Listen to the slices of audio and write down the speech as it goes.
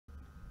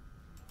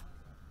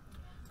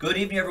Good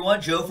evening,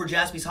 everyone. Joe for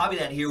Jaspys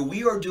Hobbyland here.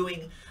 We are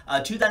doing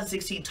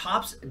 2016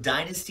 Topps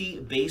Dynasty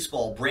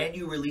Baseball. Brand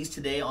new release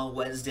today on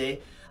Wednesday.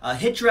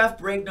 Hit draft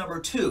break number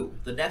 2.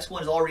 The next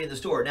one is already in the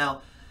store.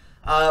 Now,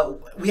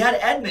 we had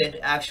Edmund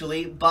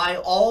actually buy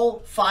all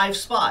 5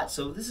 spots.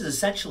 So this is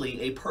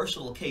essentially a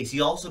personal case. He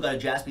also got a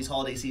Jaspys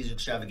Holiday Season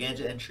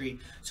Extravaganza entry.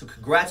 So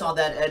congrats on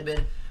that,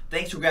 Edmund.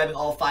 Thanks for grabbing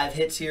all 5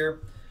 hits here.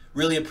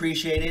 Really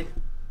appreciate it.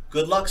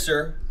 Good luck,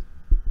 sir.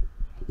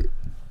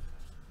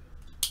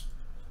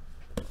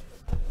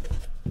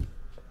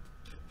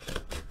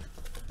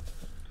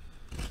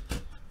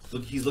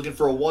 He's looking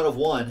for a 1 of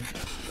 1.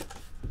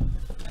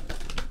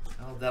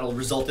 Oh, that'll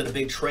result in a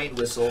big train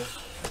whistle.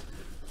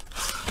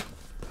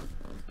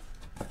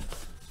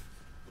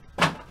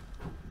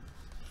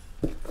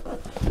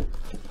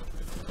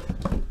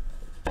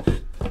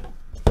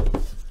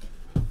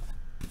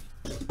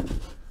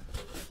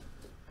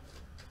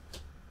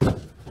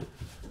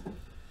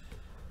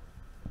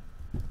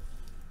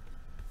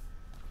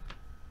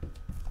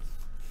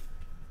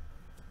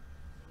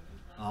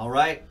 All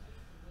right.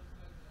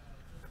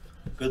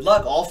 Good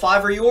luck. All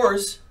 5 are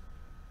yours.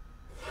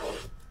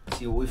 Let's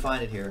see what we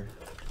find in here.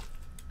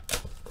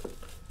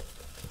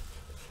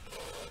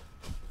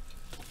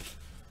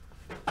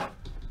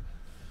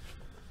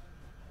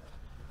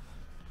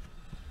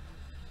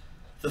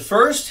 The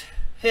first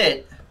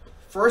hit,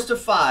 first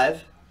of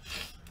 5,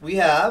 we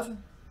have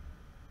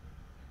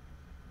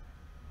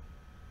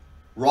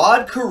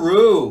Rod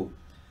Carew.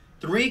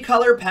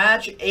 3-color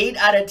patch, 8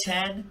 out of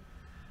 10.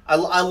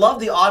 I love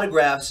the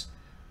autographs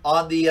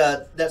on the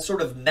that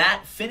sort of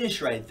matte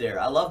finish right there.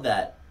 I love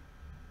that.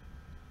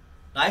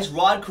 Nice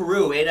Rod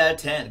Carew, 8 out of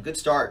 10. Good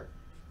start.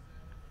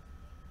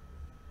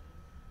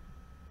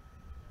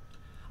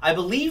 I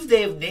believe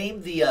they have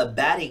named the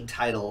batting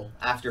title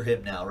after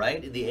him now,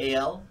 right? In the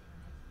AL?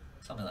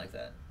 Something like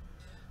that.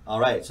 All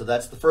right, so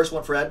that's the first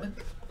one for Edmund.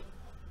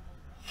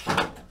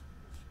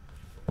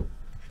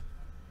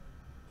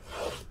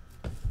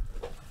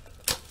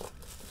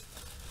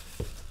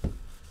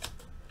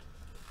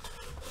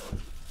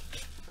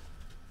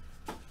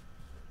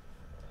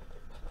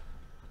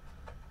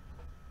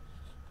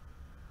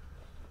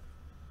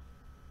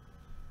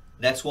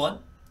 Next one,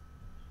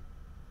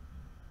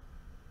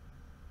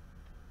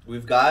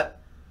 we've got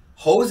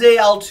Jose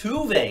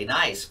Altuve.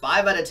 Nice.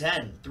 5 out of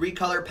 10.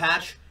 3-color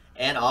patch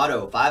and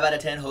auto. 5 out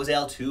of 10, Jose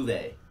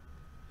Altuve.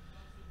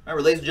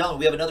 Remember, ladies and gentlemen,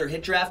 we have another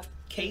hit draft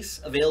case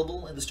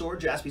available in the store,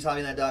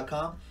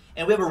 JaspysHobbyland.com.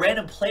 And we have a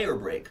random player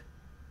break.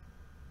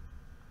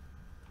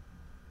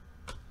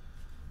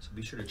 So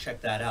be sure to check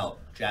that out,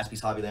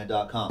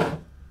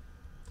 JaspysHobbyland.com.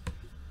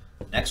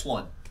 Next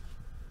one.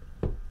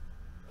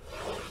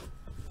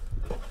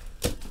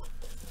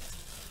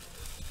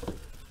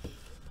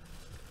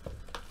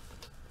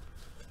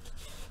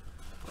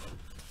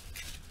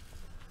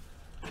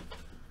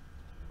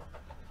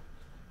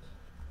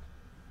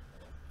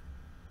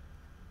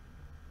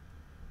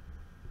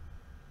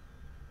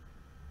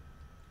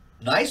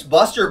 Nice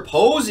Buster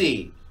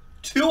Posey.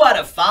 2 out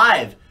of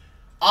 5.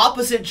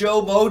 Opposite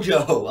Joe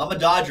Mojo. I'm a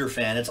Dodger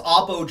fan. It's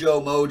Oppo Joe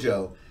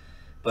Mojo.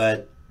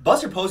 But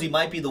Buster Posey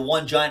might be the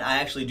one giant I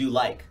actually do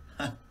like.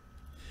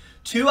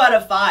 2 out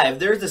of 5.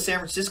 There's the San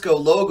Francisco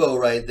logo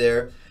right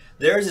there.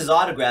 There's his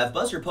autograph.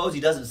 Buster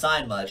Posey doesn't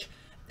sign much.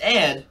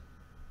 And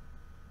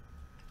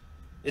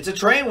it's a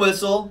train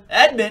whistle.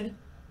 Edmund,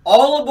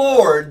 all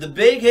aboard the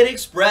Big Hit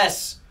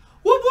Express.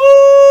 Whoop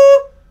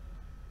whoop!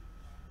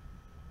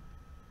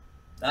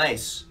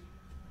 Nice.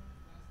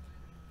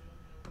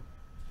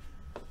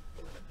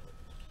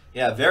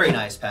 Yeah, very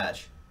nice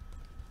patch.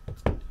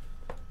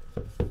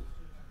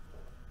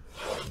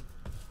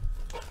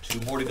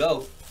 2 more to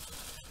go.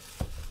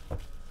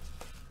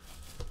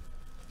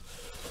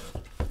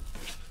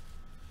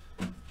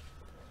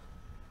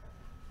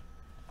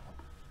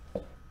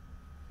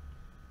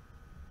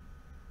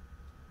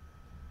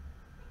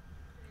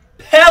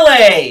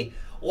 Pele!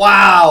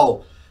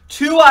 Wow.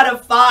 2 out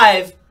of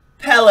 5,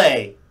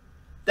 Pele.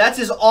 That's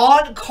his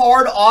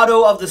on-card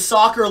auto of the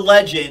soccer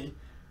legend.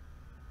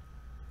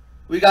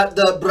 We got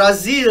the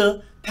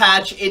Brazil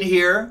patch in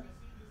here.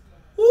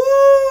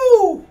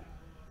 Woo!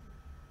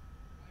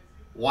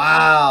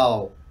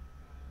 Wow.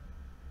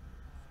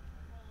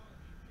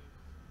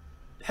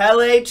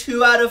 Pele,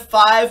 2 out of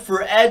 5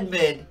 for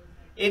Edmund.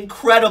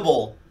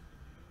 Incredible.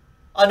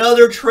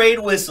 Another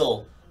train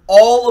whistle.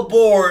 All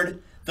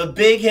aboard the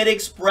Big Hit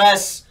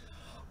Express.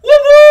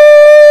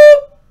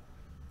 Woo-woo!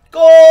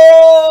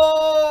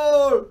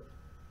 Goal!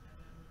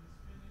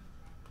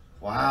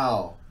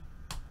 Wow.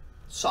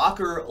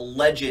 Soccer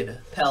legend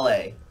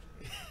Pele.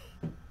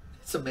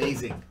 It's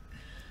amazing.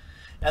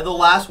 And the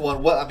last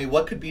one,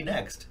 what could be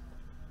next?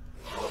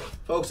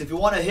 Folks, if you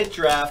want a hit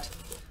draft,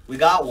 we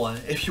got one.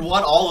 If you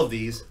want all of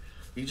these,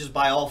 you just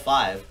buy all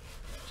 5.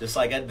 Just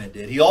like Edmund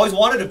did. He always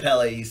wanted a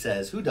Pele, he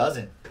says. Who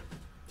doesn't?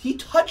 He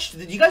touched,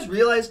 did you guys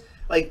realize,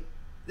 like,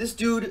 this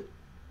dude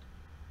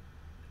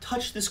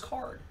touch this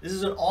card. This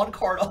is an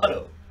on-card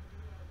auto.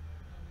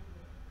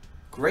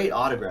 Great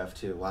autograph,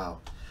 too. Wow.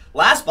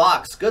 Last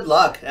box. Good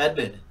luck,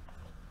 Edmund.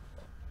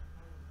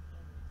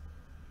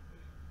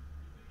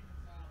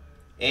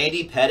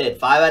 Andy Pettitte,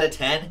 5 out of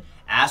 10,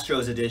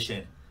 Astros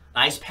edition.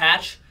 Nice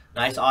patch,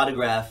 nice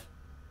autograph.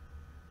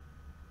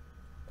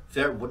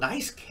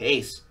 Nice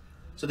case.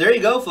 So there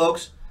you go,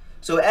 folks.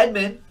 So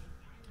Edmund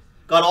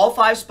got all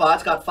 5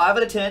 spots, got 5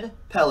 out of 10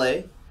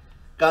 Pele,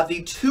 got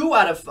the 5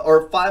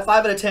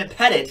 out of 10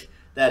 Pettitte,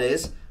 that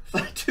is,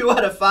 2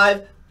 out of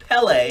 5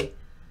 Pele,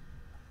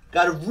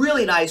 got a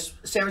really nice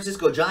San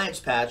Francisco Giants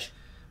patch,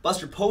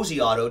 Buster Posey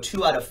auto,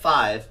 2 out of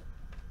 5,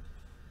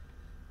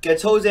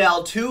 gets Jose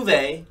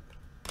Altuve,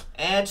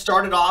 and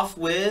started off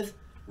with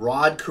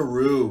Rod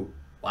Carew.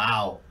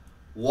 Wow,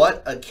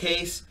 what a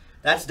case.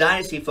 That's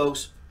Dynasty,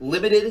 folks.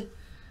 Limited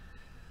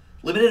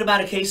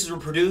amount of cases were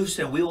produced,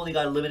 and we only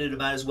got a limited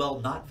amount as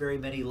well. Not very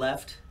many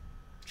left.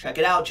 Check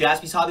it out,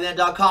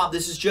 JaspysHobbyland.com.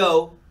 This is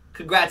Joe.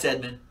 Congrats,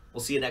 Edmund.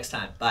 We'll see you next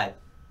time. Bye.